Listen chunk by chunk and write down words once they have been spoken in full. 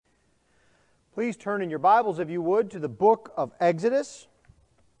Please turn in your Bibles, if you would, to the book of Exodus.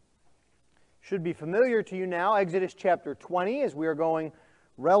 Should be familiar to you now, Exodus chapter 20, as we are going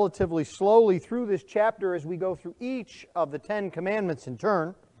relatively slowly through this chapter as we go through each of the 10 commandments in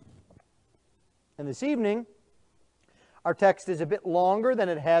turn. And this evening, our text is a bit longer than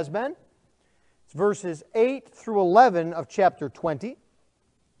it has been. It's verses 8 through 11 of chapter 20.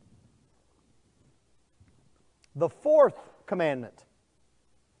 The fourth commandment.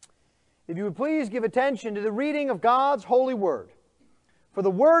 If you would please give attention to the reading of God's holy word. For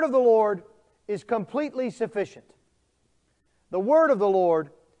the word of the Lord is completely sufficient. The word of the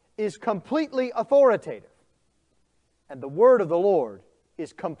Lord is completely authoritative. And the word of the Lord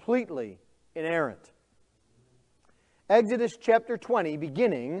is completely inerrant. Exodus chapter 20,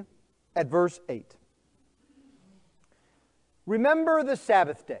 beginning at verse 8. Remember the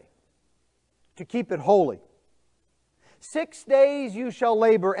Sabbath day, to keep it holy. 6 days you shall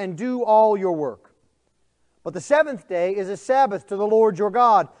labor and do all your work. But the seventh day is a Sabbath to the Lord your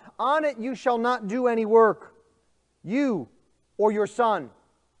God. On it you shall not do any work, you or your son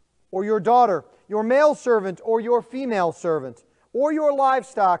or your daughter, your male servant or your female servant, or your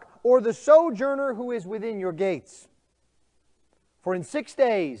livestock, or the sojourner who is within your gates. For in 6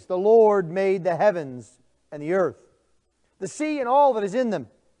 days the Lord made the heavens and the earth, the sea and all that is in them,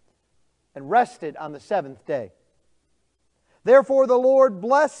 and rested on the seventh day. Therefore the Lord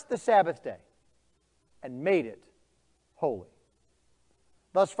blessed the Sabbath day and made it holy.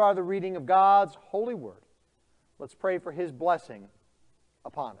 Thus far the reading of God's holy word. Let's pray for His blessing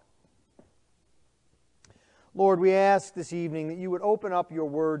upon it. Lord, we ask this evening that you would open up your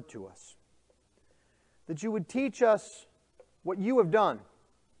word to us, that you would teach us what you have done,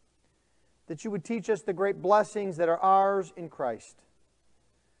 that you would teach us the great blessings that are ours in Christ,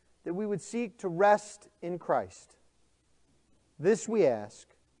 that we would seek to rest in Christ. This we ask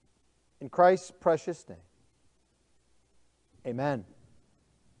in Christ's precious name. Amen.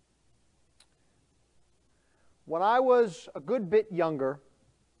 When I was a good bit younger,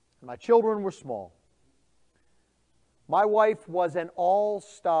 and my children were small, my wife was an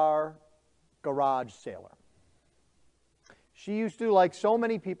all-star garage sailor. She used to, like so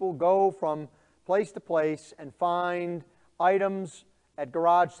many people, go from place to place and find items at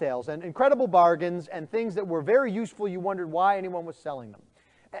garage sales, and incredible bargains, and things that were very useful. You wondered why anyone was selling them.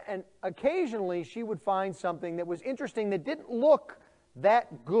 And occasionally she would find something that was interesting that didn't look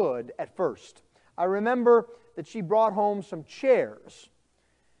that good at first. I remember that she brought home some chairs,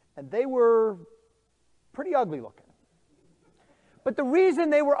 and they were pretty ugly looking. But the reason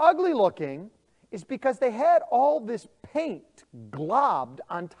they were ugly looking is because they had all this paint globbed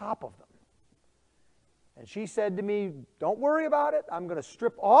on top of them. And she said to me, "Don't worry about it. I'm going to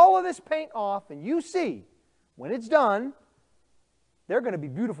strip all of this paint off, and you see, when it's done, they're going to be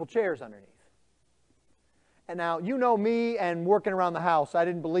beautiful chairs underneath." And now, you know me and working around the house, I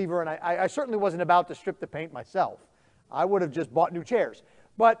didn't believe her, and I certainly wasn't about to strip the paint myself. I would have just bought new chairs.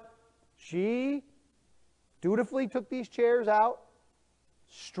 But she dutifully took these chairs out,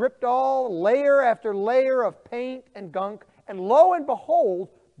 stripped all layer after layer of paint and gunk, and lo and behold,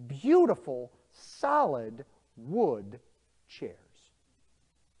 beautiful solid wood chairs.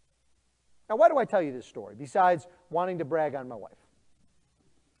 Now, why do I tell you this story, besides wanting to brag on my wife?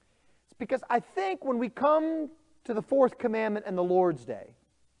 It's because I think when we come to the fourth commandment and the Lord's Day,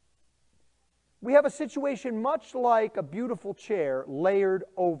 we have a situation much like a beautiful chair layered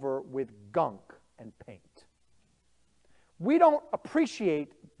over with gunk and paint. We don't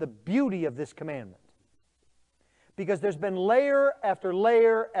appreciate the beauty of this commandment, because there's been layer after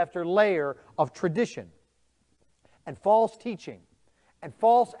layer after layer of tradition and false teaching and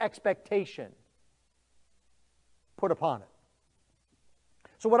false expectation put upon it.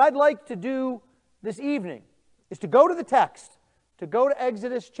 So what I'd like to do this evening is to go to the text, to go to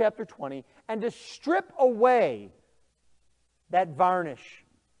Exodus chapter 20, and to strip away that varnish,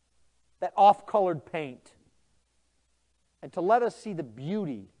 that off-colored paint, and to let us see the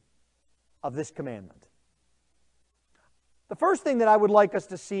beauty of this commandment. The first thing that I would like us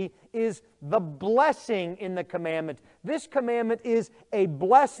to see is the blessing in the commandment. This commandment is a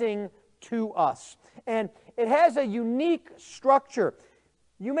blessing to us, and it has a unique structure.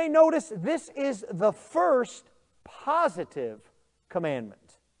 You may notice this is the first positive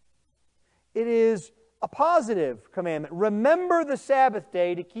commandment. It is a positive commandment. Remember the Sabbath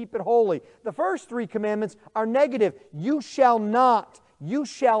day to keep it holy. The first three commandments are negative. You shall not, you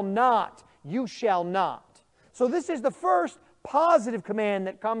shall not, you shall not. So this is the first positive command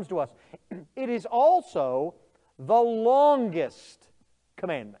that comes to us. It is also the longest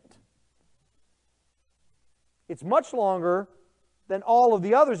commandment. It's much longer than all of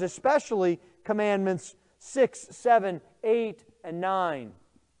the others, especially commandments 6, 7, 8, and 9.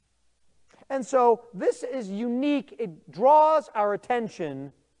 And so this is unique. It draws our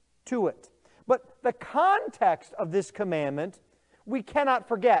attention to it. But the context of this commandment, we cannot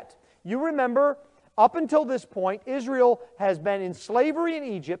forget. You remember, up until this point, Israel has been in slavery in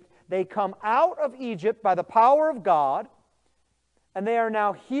Egypt. They come out of Egypt by the power of God, and they are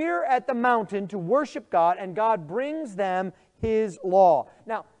now here at the mountain to worship God, and God brings them His law.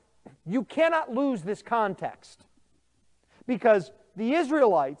 Now, you cannot lose this context, because the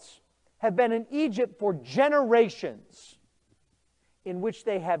Israelites have been in Egypt for generations in which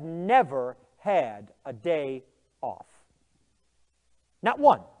they have never had a day off. Not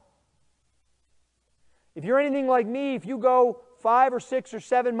one. If you're anything like me, if you go 5 or 6 or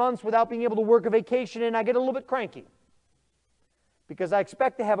 7 months without being able to work a vacation in, I get a little bit cranky. Because I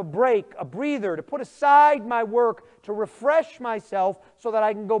expect to have a break, a breather, to put aside my work, to refresh myself so that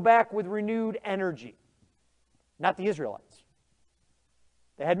I can go back with renewed energy. Not the Israelites.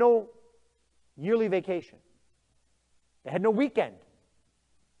 They had no yearly vacation. They had no weekend.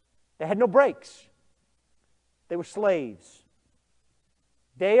 They had no breaks. They were slaves.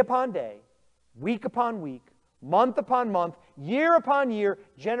 Day upon day, week upon week, month upon month, year upon year,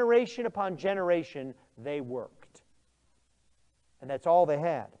 generation upon generation, they worked. And that's all they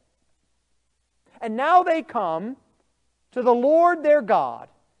had. And now they come to the Lord their God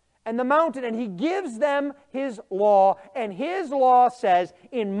and the mountain, and He gives them His law, and His law says,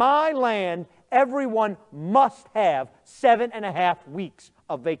 in my land, everyone must have 7.5 weeks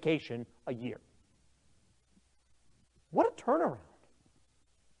of vacation a year. What a turnaround.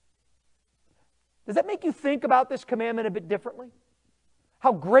 Does that make you think about this commandment a bit differently?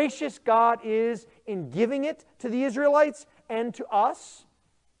 How gracious God is in giving it to the Israelites and to us?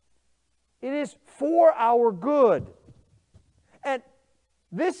 It is for our good. And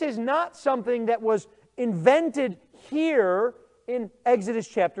this is not something that was invented here in Exodus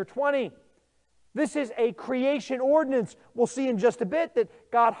chapter 20. This is a creation ordinance. We'll see in just a bit that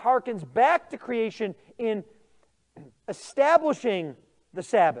God hearkens back to creation in establishing the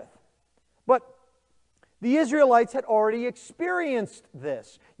Sabbath. But the Israelites had already experienced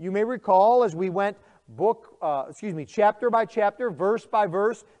this. You may recall as we went chapter by chapter, verse by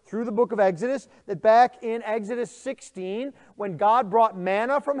verse through the book of Exodus, that back in Exodus 16, when God brought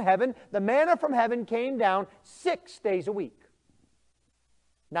manna from heaven, the manna from heaven came down 6 days a week,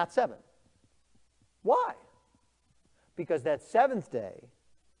 not 7. Why? Because that 7th day,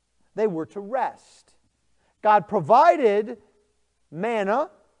 they were to rest. God provided manna,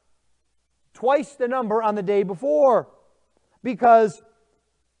 twice the number on the day before, because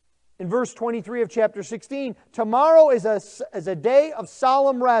in verse 23 of chapter 16, tomorrow is a day of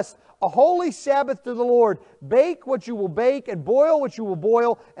solemn rest, a holy Sabbath to the Lord. Bake what you will bake, and boil what you will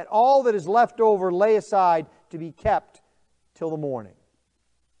boil, and all that is left over lay aside to be kept till the morning.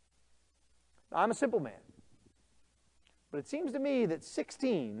 Now, I'm a simple man, but it seems to me that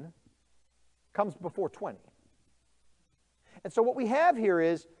 16 comes before 20. And so what we have here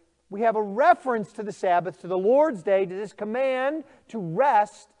is, we have a reference to the Sabbath, to the Lord's Day, to this command to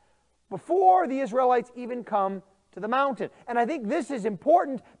rest before the Israelites even come to the mountain. And I think this is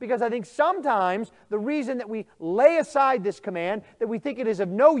important because I think sometimes the reason that we lay aside this command, that we think it is of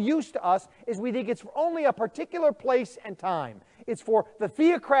no use to us, is we think it's for only a particular place and time. It's for the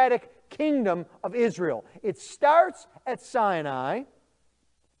theocratic kingdom of Israel. It starts at Sinai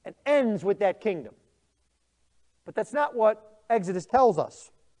and ends with that kingdom. But that's not what Exodus tells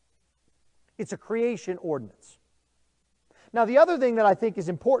us. It's a creation ordinance. Now, the other thing that I think is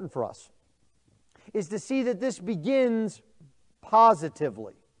important for us is to see that this begins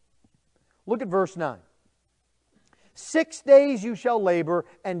positively. Look at verse 9. 6 days you shall labor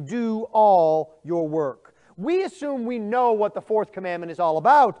and do all your work. We assume we know what the fourth commandment is all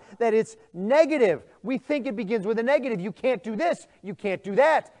about, that it's negative. We think it begins with a negative. You can't do this, you can't do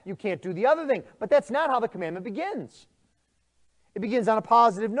that, you can't do the other thing. But that's not how the commandment begins. It begins on a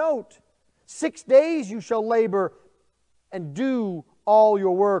positive note. 6 days you shall labor and do all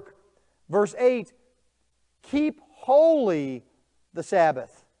your work. Verse 8, keep holy the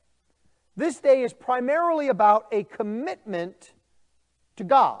Sabbath. This day is primarily about a commitment to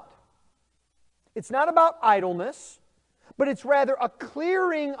God. It's not about idleness, but it's rather a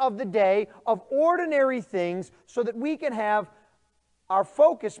clearing of the day of ordinary things so that we can have our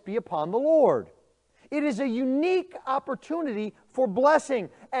focus be upon the Lord. It is a unique opportunity for blessing.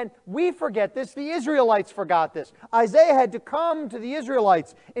 And we forget this. The Israelites forgot this. Isaiah had to come to the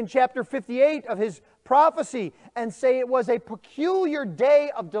Israelites in chapter 58 of his prophecy and say it was a peculiar day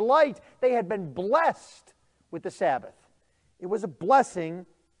of delight. They had been blessed with the Sabbath. It was a blessing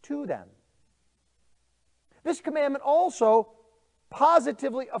to them. This commandment also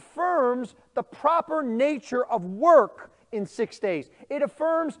positively affirms the proper nature of work in 6 days. It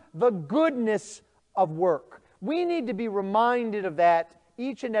affirms the goodness of work. We need to be reminded of that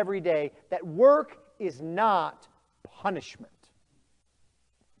each and every day, that work is not punishment.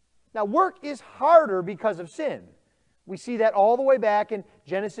 Now, work is harder because of sin. We see that all the way back in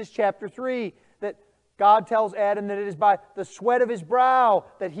Genesis chapter 3, that God tells Adam that it is by the sweat of his brow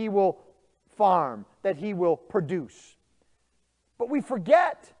that he will farm, that he will produce. But we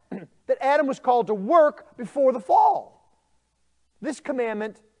forget that Adam was called to work before the fall. This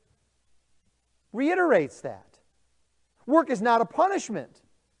commandment reiterates that. Work is not a punishment.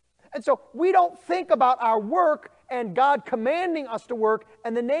 And so we don't think about our work and God commanding us to work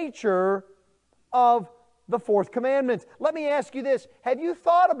and the nature of the Fourth Commandment. Let me ask you this. Have you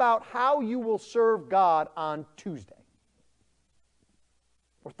thought about how you will serve God on Tuesday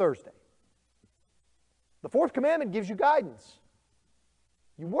or Thursday? The Fourth Commandment gives you guidance.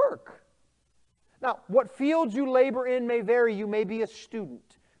 You work. Now, what fields you labor in may vary. You may be a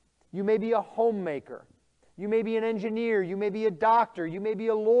student. You may be a homemaker. You may be an engineer. You may be a doctor. You may be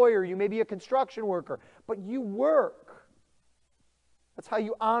a lawyer. You may be a construction worker. But you work. That's how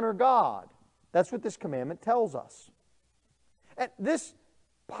you honor God. That's what this commandment tells us. And this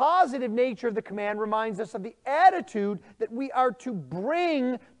positive nature of the command reminds us of the attitude that we are to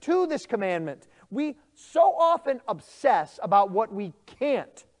bring to this commandment. We so often obsess about what we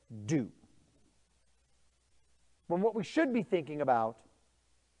can't do, when what we should be thinking about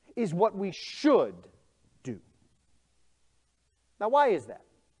is what we should do. Now, why is that?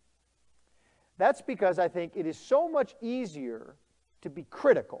 That's because I think it is so much easier to be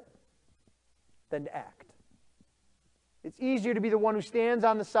critical than to act. It's easier to be the one who stands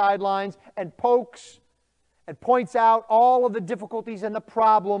on the sidelines and pokes and points out all of the difficulties and the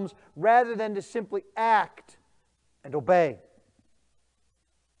problems rather than to simply act and obey.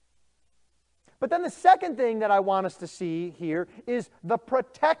 But then the second thing that I want us to see here is the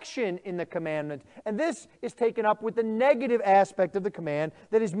protection in the commandment. And this is taken up with the negative aspect of the command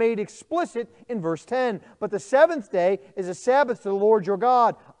that is made explicit in verse 10. But the seventh day is a Sabbath to the Lord your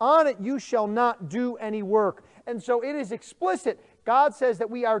God. On it you shall not do any work. And so it is explicit. God says that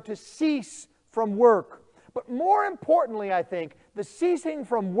we are to cease from work. But more importantly, I think, the ceasing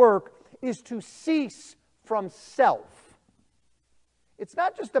from work is to cease from self. It's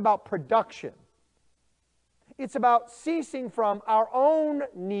not just about production. It's about ceasing from our own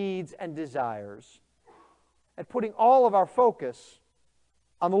needs and desires and putting all of our focus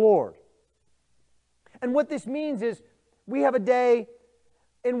on the Lord. And what this means is we have a day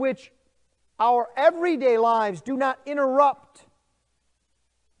in which our everyday lives do not interrupt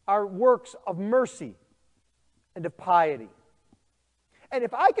our works of mercy and of piety. And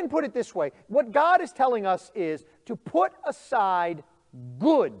if I can put it this way, what God is telling us is to put aside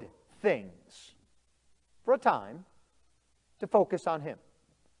good things for a time to focus on Him,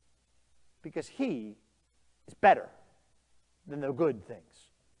 because He is better than the good things.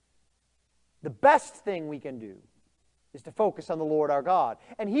 The best thing we can do is to focus on the Lord our God.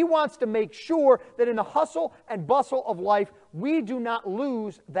 And He wants to make sure that in the hustle and bustle of life, we do not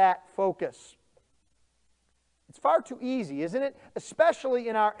lose that focus. It's far too easy, isn't it? Especially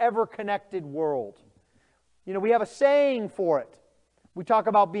in our ever-connected world. You know, we have a saying for it. We talk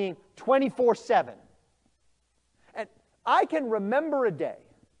about being 24/7. And I can remember a day,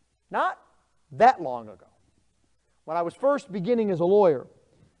 not that long ago, when I was first beginning as a lawyer,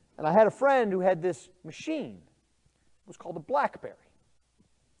 and I had a friend who had this machine. It was called a BlackBerry.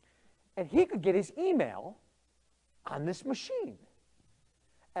 And he could get his email on this machine.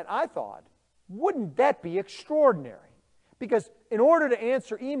 And I thought, wouldn't that be extraordinary? Because in order to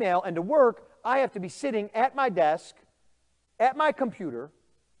answer email and to work, I have to be sitting at my desk, at my computer,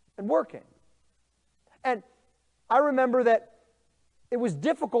 and working. And I remember that it was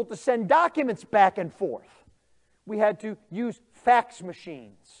difficult to send documents back and forth. We had to use fax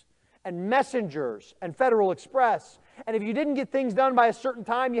machines and messengers and Federal Express. And if you didn't get things done by a certain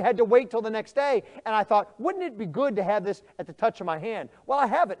time, you had to wait till the next day. And I thought, wouldn't it be good to have this at the touch of my hand? Well, I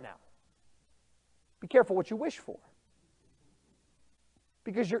have it now. Be careful what you wish for.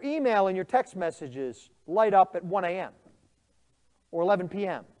 Because your email and your text messages light up at 1 a.m. or 11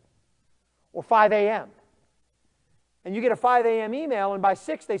 p.m. or 5 a.m. And you get a 5 a.m. email, and by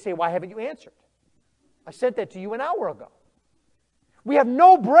 6 they say, why haven't you answered? I sent that to you an hour ago. We have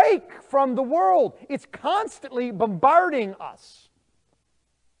no break from the world. It's constantly bombarding us.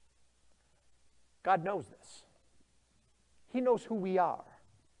 God knows this. He knows who we are.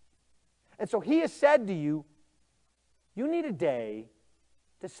 And so He has said to you, You need a day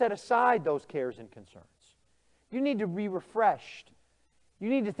to set aside those cares and concerns. You need to be refreshed. You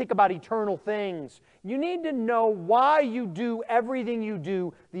need to think about eternal things. You need to know why you do everything you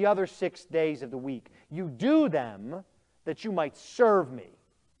do the other 6 days of the week. You do them that you might serve me.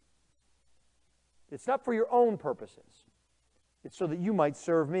 It's not for your own purposes. It's so that you might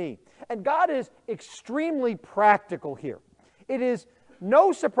serve me. And God is extremely practical here. It is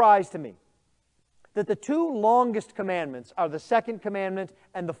no surprise to me that the two longest commandments are the Second Commandment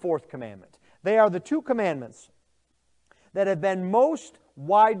and the Fourth Commandment. They are the two commandments that have been most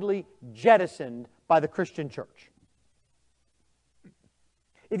widely jettisoned by the Christian church.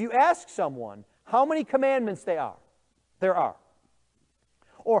 If you ask someone how many commandments there are,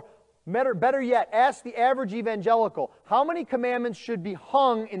 or better yet, ask the average evangelical how many commandments should be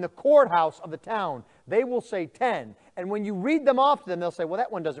hung in the courthouse of the town, they will say 10. And when you read them off to them, they'll say, well,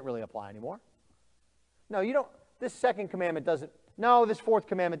 that one doesn't really apply anymore. No, you don't. This second commandment doesn't. No, this fourth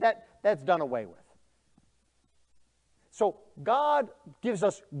commandment, that's done away with. So God gives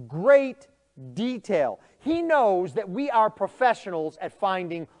us great detail. He knows that we are professionals at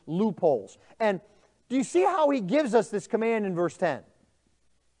finding loopholes. And do you see how He gives us this command in verse 10?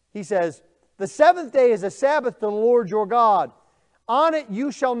 He says, the seventh day is a Sabbath to the Lord your God. On it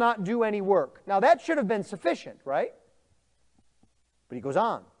you shall not do any work. Now that should have been sufficient, right? But He goes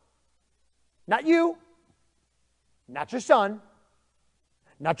on. Not you, not your son,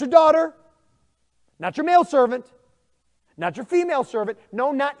 not your daughter, not your male servant, not your female servant,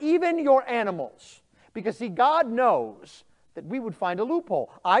 no, not even your animals. Because see, God knows that we would find a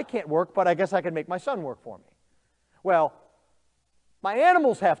loophole. I can't work, but I guess I can make my son work for me. Well, my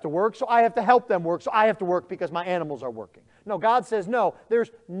animals have to work, so I have to help them work, so I have to work because my animals are working. No, God says, no,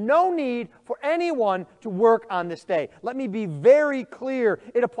 there's no need for anyone to work on this day. Let me be very clear.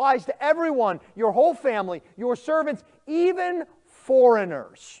 It applies to everyone, your whole family, your servants, even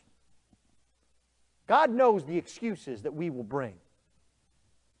foreigners. God knows the excuses that we will bring.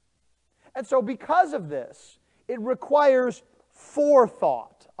 And so because of this, it requires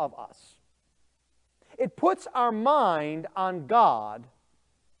forethought of us. It puts our mind on God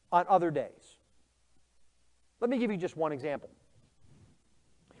on other days. Let me give you just one example.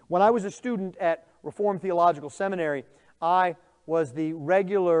 When I was a student at Reformed Theological Seminary, I was the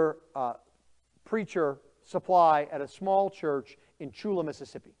regular preacher supply at a small church in Chula,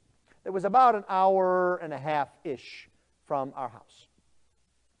 Mississippi. It was about an hour and a half-ish from our house.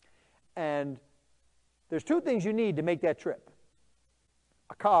 And there's two things you need to make that trip.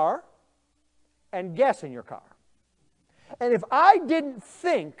 A car and gas in your car. And if I didn't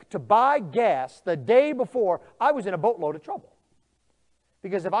think to buy gas the day before, I was in a boatload of trouble.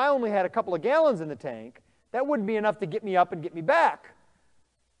 Because if I only had a couple of gallons in the tank, that wouldn't be enough to get me up and get me back.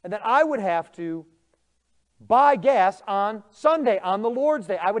 And then I would have to buy gas on Sunday, on the Lord's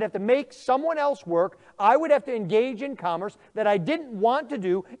Day. I would have to make someone else work. I would have to engage in commerce that I didn't want to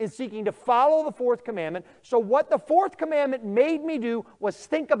do in seeking to follow the Fourth Commandment. So what the Fourth Commandment made me do was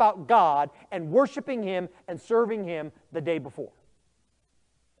think about God and worshiping Him and serving Him the day before.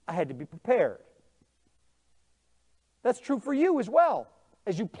 I had to be prepared. That's true for you as well.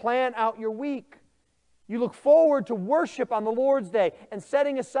 As you plan out your week, you look forward to worship on the Lord's Day and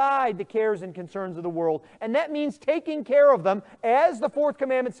setting aside the cares and concerns of the world. And that means taking care of them, as the Fourth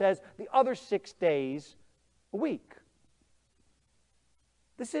Commandment says, the other 6 days a week.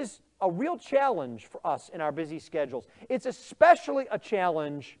 This is a real challenge for us in our busy schedules. It's especially a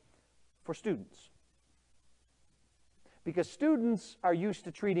challenge for students. Because students are used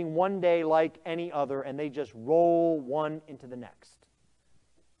to treating one day like any other, and they just roll one into the next.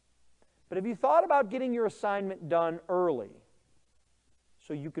 But have you thought about getting your assignment done early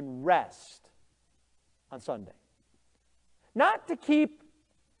so you can rest on Sunday? Not to keep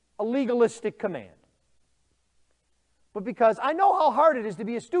a legalistic command, but because I know how hard it is to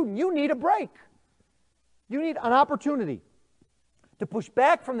be a student. You need a break. You need an opportunity to push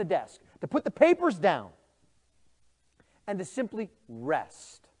back from the desk, to put the papers down, and to simply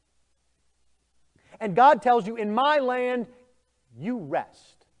rest. And God tells you, in my land, you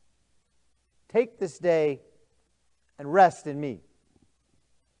rest. Take this day and rest in me.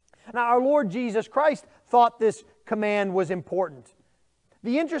 Now, our Lord Jesus Christ thought this command was important.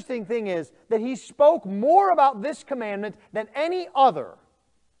 The interesting thing is that He spoke more about this commandment than any other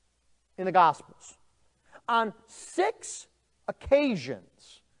in the Gospels. On 6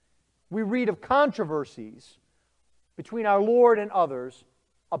 occasions, we read of controversies between our Lord and others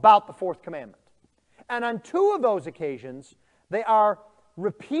about the Fourth Commandment. And on 2 of those occasions, they are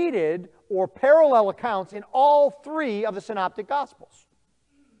repeated or parallel accounts in all 3 of the Synoptic Gospels.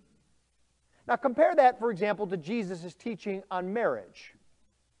 Now compare that, for example, to Jesus' teaching on marriage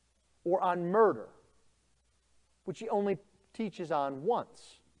or on murder, which he only teaches on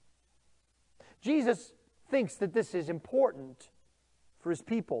once. Jesus thinks that this is important for his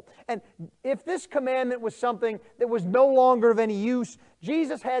people. And if this commandment was something that was no longer of any use,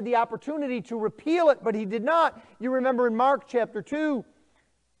 Jesus had the opportunity to repeal it, but he did not. You remember in Mark chapter 2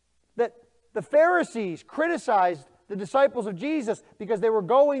 that the Pharisees criticized the disciples of Jesus because they were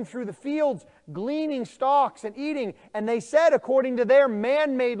going through the fields gleaning stalks and eating, and they said, according to their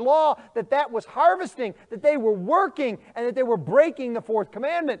man-made law, that was harvesting, that they were working, and that they were breaking the Fourth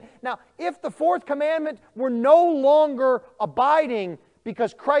Commandment. Now, if the Fourth Commandment were no longer abiding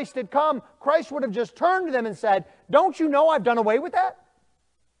because Christ had come, Christ would have just turned to them and said, don't you know I've done away with that?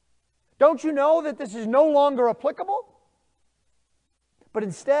 Don't you know that this is no longer applicable? But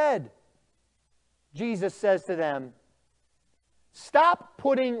instead, Jesus says to them, stop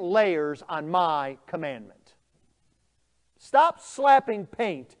putting layers on my commandment. Stop slapping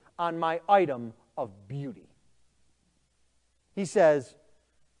paint on my item of beauty. He says,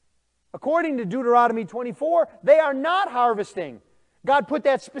 according to Deuteronomy 24, they are not harvesting. God put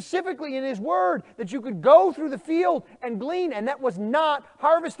that specifically in His Word, that you could go through the field and glean, and that was not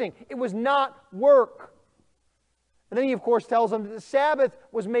harvesting. It was not work. And then He, of course, tells them that the Sabbath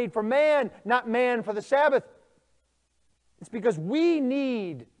was made for man, not man for the Sabbath. It's because we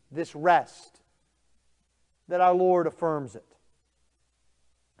need this rest that our Lord affirms it.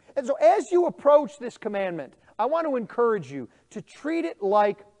 And so as you approach this commandment, I want to encourage you to treat it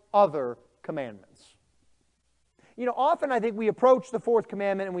like other commandments. You know, often I think we approach the Fourth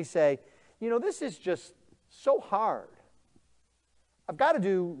Commandment and we say, you know, this is just so hard. I've got to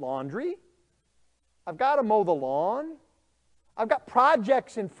do laundry. I've got to mow the lawn. I've got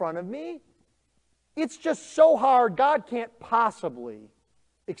projects in front of me. It's just so hard, God can't possibly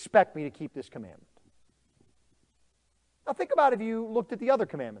expect me to keep this commandment. Now think about if you looked at the other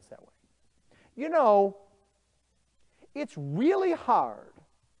commandments that way. You know, it's really hard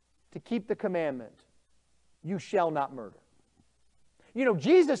to keep the commandment, you shall not murder. You know,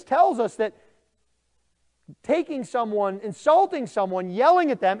 Jesus tells us that taking someone, insulting someone,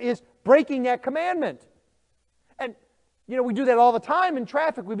 yelling at them is breaking that commandment. And, you know, we do that all the time in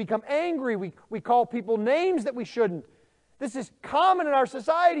traffic. We become angry. We call people names that we shouldn't. This is common in our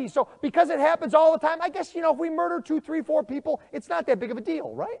society. So because it happens all the time, I guess, you know, if we murder 2, 3, 4 people, it's not that big of a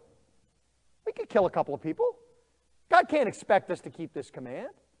deal, right? We could kill a couple of people. God can't expect us to keep this command.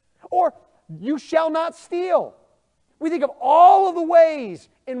 Or, you shall not steal. We think of all of the ways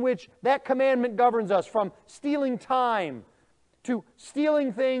in which that commandment governs us, from stealing time to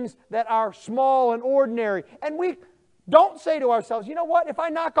stealing things that are small and ordinary. And we don't say to ourselves, you know what, if I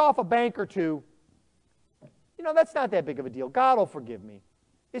knock off a bank or two, you know, that's not that big of a deal. God will forgive me.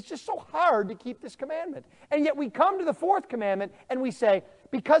 It's just so hard to keep this commandment. And yet we come to the Fourth Commandment and we say,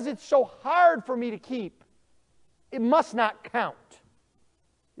 because it's so hard for me to keep, it must not count.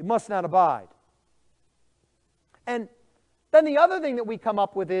 It must not abide. And then the other thing that we come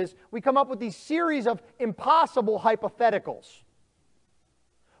up with is, we come up with these series of impossible hypotheticals.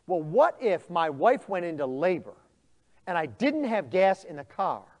 Well, what if my wife went into labor and I didn't have gas in the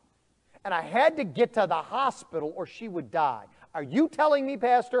car and I had to get to the hospital or she would die? Are you telling me,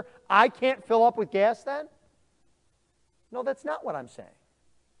 Pastor, I can't fill up with gas then? No, that's not what I'm saying.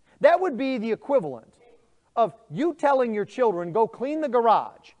 That would be the equivalent of you telling your children, go clean the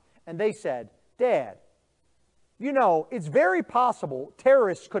garage. And they said, Dad, you know, it's very possible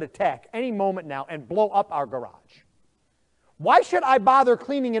terrorists could attack any moment now and blow up our garage. Why should I bother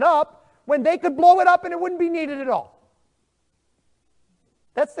cleaning it up when they could blow it up and it wouldn't be needed at all?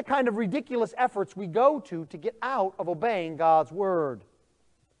 That's the kind of ridiculous efforts we go to get out of obeying God's Word.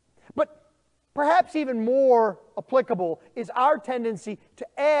 But perhaps even more applicable is our tendency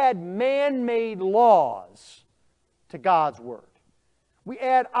to add man-made laws to God's Word. We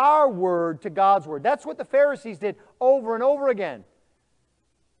add our word to God's Word. That's what the Pharisees did over and over again.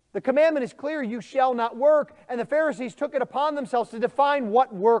 The commandment is clear, you shall not work, and the Pharisees took it upon themselves to define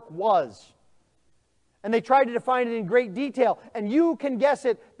what work was. And they tried to define it in great detail. And you can guess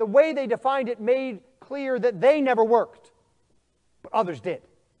it, the way they defined it made clear that they never worked, but others did.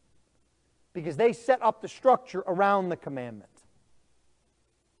 Because they set up the structure around the commandment.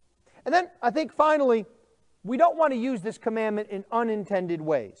 And then, I think finally, we don't want to use this commandment in unintended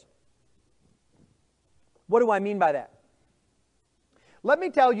ways. What do I mean by that? Let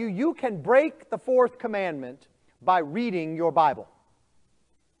me tell you, you can break the Fourth Commandment by reading your Bible.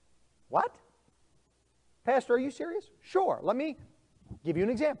 What? Pastor, are you serious? Sure. Let me give you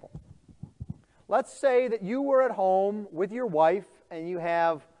an example. Let's say that you were at home with your wife and you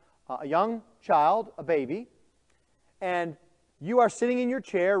have a young child, a baby, and you are sitting in your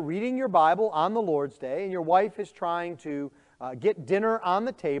chair reading your Bible on the Lord's Day, and your wife is trying to get dinner on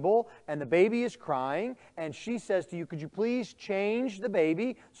the table, and the baby is crying, and she says to you, could you please change the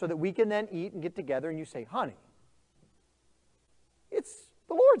baby so that we can then eat and get together? And you say, honey, it's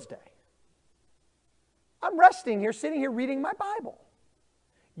the Lord's Day. I'm resting here, sitting here reading my Bible.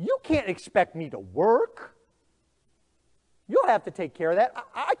 You can't expect me to work. You'll have to take care of that.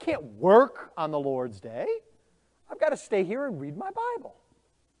 I can't work on the Lord's Day. I've got to stay here and read my Bible.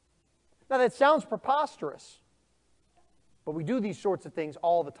 Now that sounds preposterous, but we do these sorts of things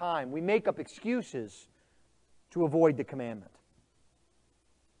all the time. We make up excuses to avoid the commandment.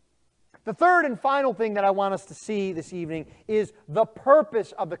 The third and final thing that I want us to see this evening is the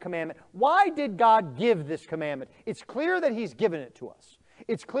purpose of the commandment. Why did God give this commandment? It's clear that He's given it to us.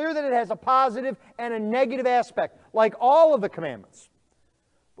 It's clear that it has a positive and a negative aspect, like all of the commandments.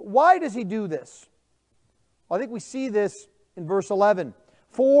 But why does He do this? Well, I think we see this in verse 11.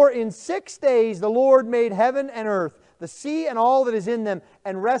 For in 6 days the Lord made heaven and earth, the sea and all that is in them,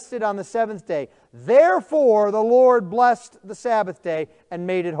 and rested on the seventh day. Therefore the Lord blessed the Sabbath day and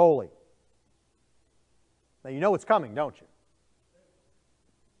made it holy. Now you know what's coming, don't you?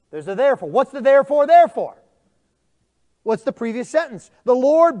 There's a therefore. What's the therefore? Therefore. What's the previous sentence? The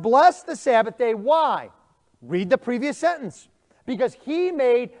Lord blessed the Sabbath day. Why? Read the previous sentence. Because He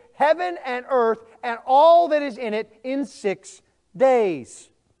made heaven and earth and all that is in it in 6 days.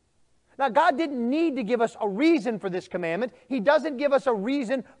 Now, God didn't need to give us a reason for this commandment. He doesn't give us a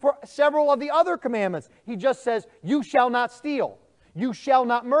reason for several of the other commandments. He just says, you shall not steal. You shall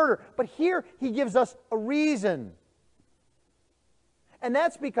not murder. But here He gives us a reason. And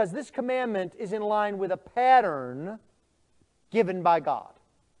that's because this commandment is in line with a pattern given by God.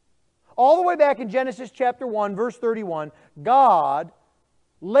 All the way back in Genesis chapter 1, verse 31, God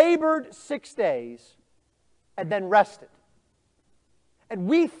labored 6 days and then rested. And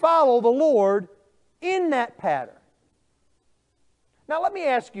we follow the Lord in that pattern. Now let me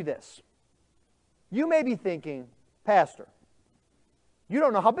ask you this. You may be thinking, Pastor, you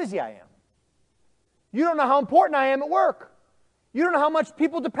don't know how busy I am. You don't know how important I am at work. You don't know how much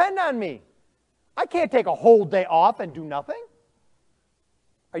people depend on me. I can't take a whole day off and do nothing.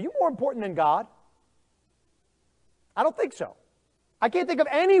 Are you more important than God? I don't think so. I can't think of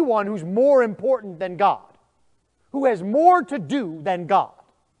anyone who's more important than God, who has more to do than God.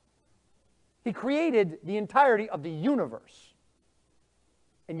 He created the entirety of the universe,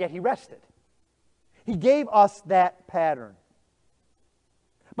 and yet He rested. He gave us that pattern.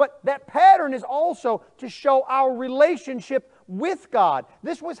 But that pattern is also to show our relationship with God.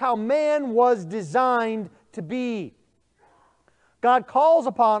 This was how man was designed to be. God calls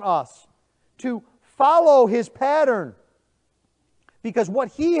upon us to follow His pattern, because what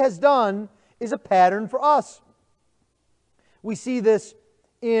He has done is a pattern for us. We see this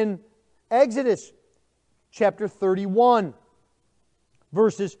in Exodus chapter 31,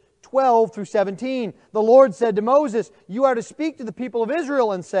 verses 12 through 17. The Lord said to Moses, you are to speak to the people of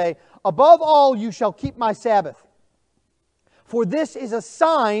Israel and say, above all you shall keep my Sabbath. For this is a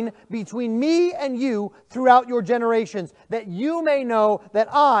sign between me and you throughout your generations, that you may know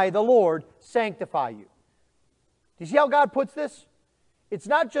that I, the Lord, sanctify you. Do you see how God puts this? It's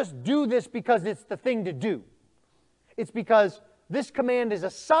not just do this because it's the thing to do. It's because this command is a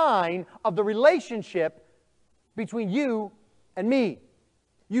sign of the relationship between you and me.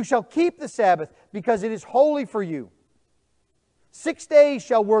 You shall keep the Sabbath because it is holy for you. 6 days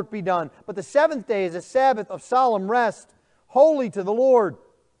shall work be done, but the seventh day is a Sabbath of solemn rest, holy to the Lord.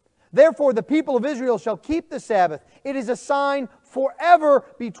 Therefore the people of Israel shall keep the Sabbath. It is a sign forever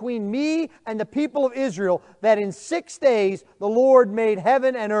between me and the people of Israel, that in 6 days the Lord made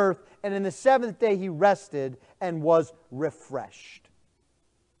heaven and earth, and in the seventh day He rested and was refreshed.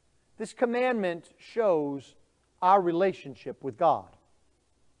 This commandment shows our relationship with God.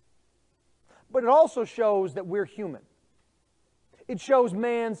 But it also shows that we're human. It shows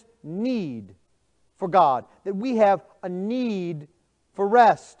man's need for God, that we have a need for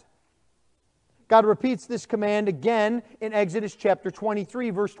rest. God repeats this command again in Exodus chapter 23,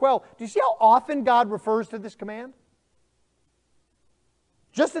 verse 12. Do you see how often God refers to this command?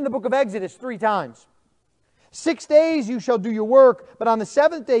 Just in the book of Exodus 3 times. 6 days you shall do your work, but on the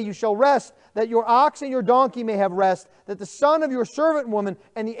seventh day you shall rest, that your ox and your donkey may have rest, that the son of your servant woman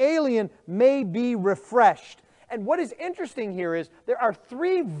and the alien may be refreshed. And what is interesting here is there are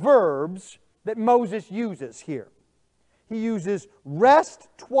 3 verbs that Moses uses here. He uses rest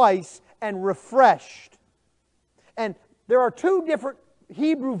twice and refreshed. And there are 2 different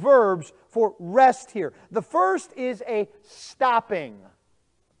Hebrew verbs for rest here. The first is a stopping.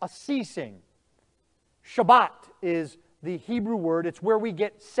 a ceasing. Shabbat is the Hebrew word. It's where we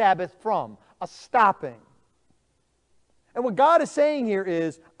get Sabbath from, a stopping. And what God is saying here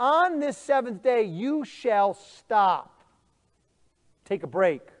is, on this seventh day you shall stop. Take a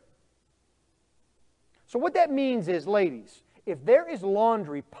break. So what that means is, ladies, if there is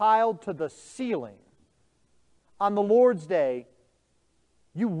laundry piled to the ceiling on the Lord's day,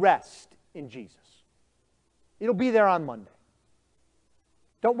 you rest in Jesus. It'll be there on Monday.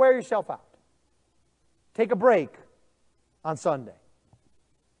 Don't wear yourself out. Take a break on Sunday.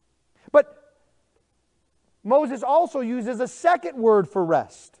 But Moses also uses a second word for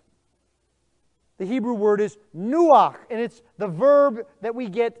rest. The Hebrew word is nuach, and it's the verb that we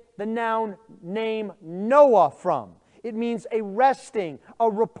get the noun name Noah from. It means a resting, a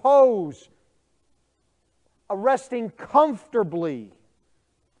repose, a resting comfortably.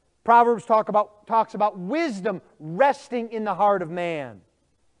 Proverbs talks about wisdom resting in the heart of man.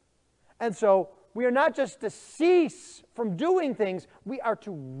 And so we are not just to cease from doing things, we are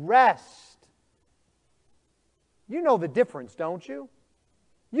to rest. You know the difference, don't you?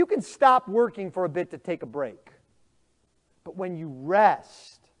 You can stop working for a bit to take a break. But when you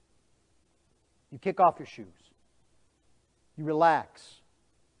rest, you kick off your shoes. You relax.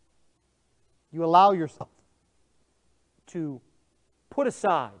 You allow yourself to put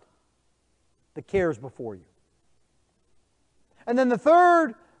aside the cares before you. And then the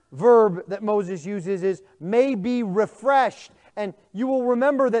third verb that Moses uses is may be refreshed. And you will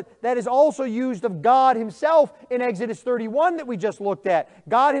remember that that is also used of God Himself in Exodus 31 that we just looked at.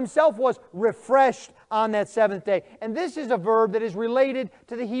 God Himself was refreshed on that seventh day. And this is a verb that is related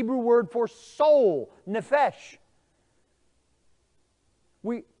to the Hebrew word for soul, nephesh.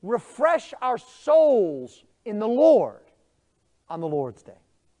 We refresh our souls in the Lord on the Lord's day.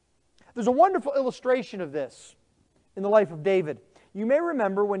 There's a wonderful illustration of this in the life of David. You may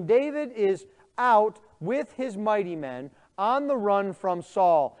remember when David is out with his mighty men on the run from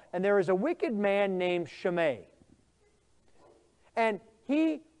Saul, and there is a wicked man named Shimei. And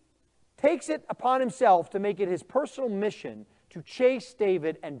he takes it upon himself to make it his personal mission to chase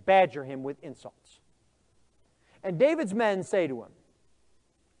David and badger him with insults. And David's men say to him,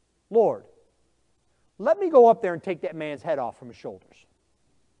 Lord, let me go up there and take that man's head off from his shoulders.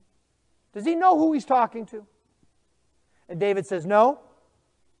 Does he know who he's talking to? And David says, no.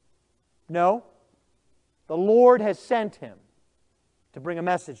 The Lord has sent him to bring a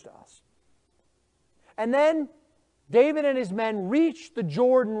message to us. And then David and his men reach the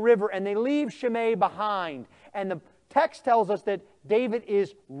Jordan River and they leave Shimei behind. And the text tells us that David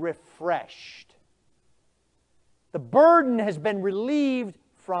is refreshed. The burden has been relieved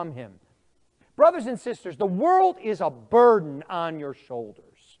from him. Brothers and sisters, the world is a burden on your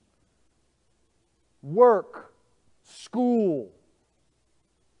shoulders. Work, school,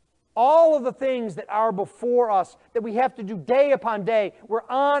 all of the things that are before us that we have to do day upon day. We're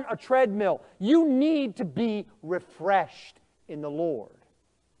on a treadmill. You need to be refreshed in the Lord.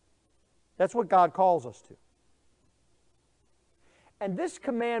 That's what God calls us to. And this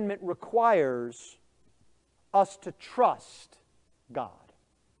commandment requires us to trust God.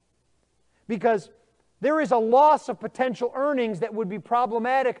 Because there is a loss of potential earnings that would be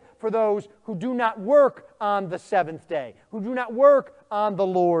problematic for those who do not work on the seventh day, who do not work on the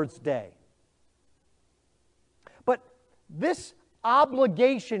Lord's day. But this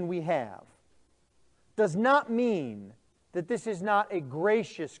obligation we have does not mean that this is not a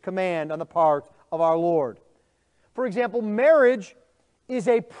gracious command on the part of our Lord. For example, marriage is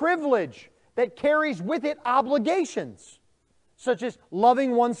a privilege that carries with it obligations, such as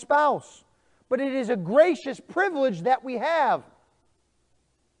loving one's spouse. But it is a gracious privilege that we have.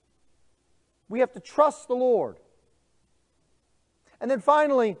 We have to trust the Lord. And then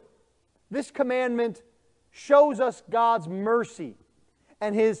finally, this commandment shows us God's mercy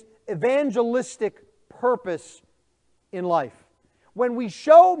and His evangelistic purpose in life. When we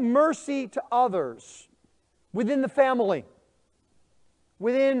show mercy to others within the family,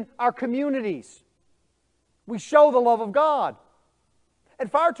 within our communities, we show the love of God. And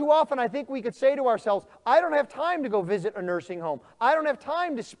far too often, I think we could say to ourselves, I don't have time to go visit a nursing home. I don't have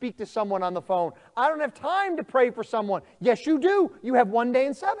time to speak to someone on the phone. I don't have time to pray for someone. Yes, you do. You have 1 day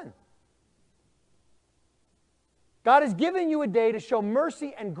in 7. God has given you a day to show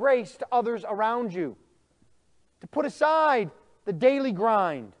mercy and grace to others around you, to put aside the daily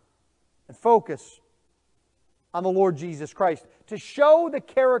grind and focus on the Lord Jesus Christ, to show the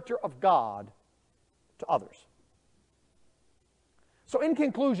character of God to others. So in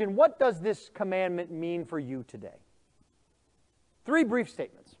conclusion, what does this commandment mean for you today? 3 brief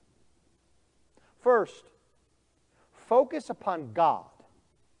statements. First, focus upon God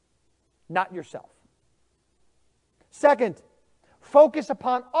not yourself. Second, focus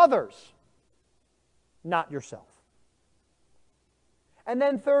upon others, not yourself. And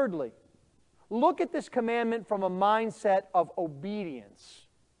then thirdly, look at this commandment from a mindset of obedience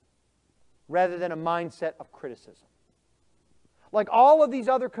rather than a mindset of criticism. Like all of these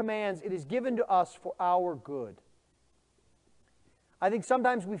other commands, it is given to us for our good. I think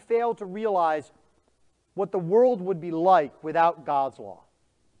sometimes we fail to realize what the world would be like without God's law.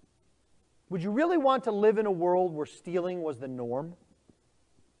 Would you really want to live in a world where stealing was the norm?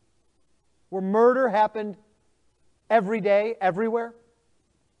 Where murder happened every day, everywhere?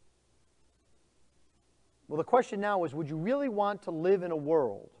 Well, the question now is, would you really want to live in a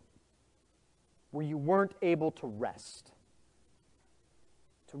world where you weren't able to rest?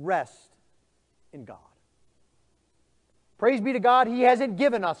 To rest in God. Praise be to God, He hasn't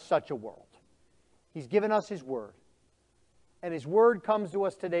given us such a world. He's given us His Word. And His Word comes to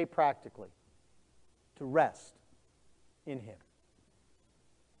us today practically to rest in Him.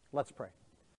 Let's pray.